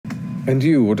And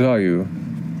you, what are you?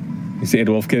 You see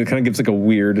Eadwulf kind of gives like a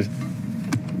weird,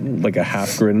 like a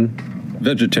half grin.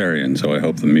 Vegetarian, so I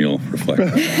hope the meal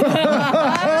reflects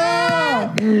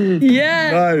that.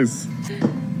 Yeah. Nice.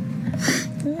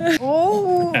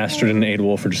 Oh. Astrid and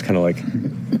Eadwulf are just kind of like,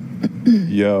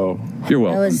 yo. You're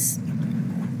welcome. That was...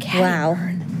 Wow.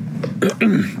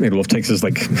 Eadwulf takes his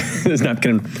like his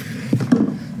napkin.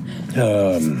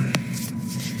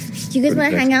 You guys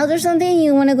want to hang out or something?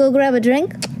 You want to go grab a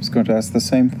drink? I was going to ask the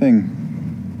same thing.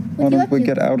 Why you don't up we to?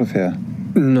 get out of here?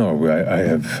 No, I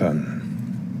have Come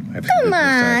business I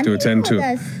have to on. attend come to.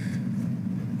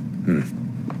 with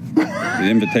us. The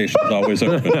invitation's always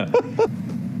open.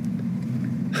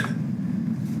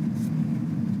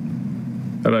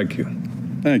 I like you.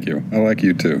 Thank you. I like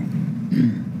you too.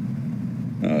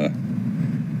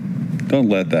 Don't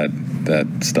let that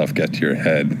stuff get to your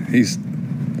head.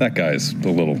 That guy's a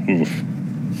little oof.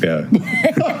 Yeah.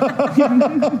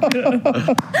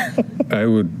 I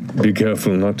would be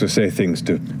careful not to say things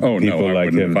to Oh people no, I like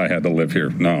wouldn't him. if I had to live here.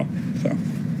 No. So.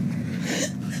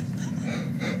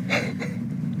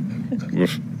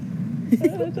 Oof. I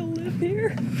had to live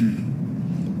here.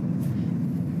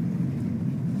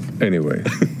 Anyway.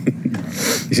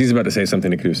 He's about to say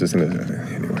something to Caduceus.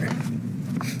 Anyway.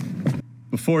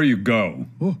 Before you go,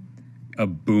 a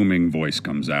booming voice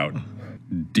comes out.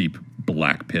 Deep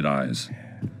black pit eyes.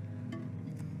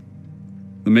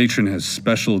 The matron has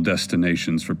special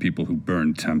destinations for people who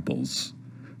burn temples.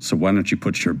 So why don't you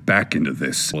put your back into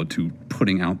this to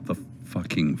putting out the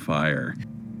fucking fire?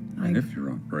 And if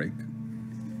you're on break,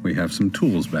 we have some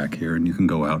tools back here and you can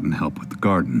go out and help with the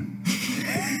garden.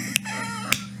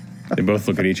 They both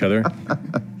look at each other.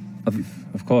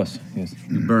 Of course, yes.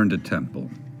 You burned a temple.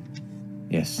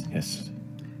 Yes, yes.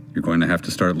 You're going to have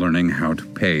to start learning how to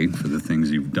pay for the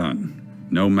things you've done.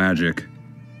 No magic.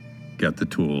 Get the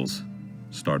tools.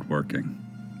 Start working.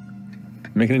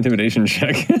 Make an intimidation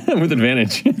check with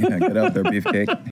advantage. Yeah, get out there, beefcake.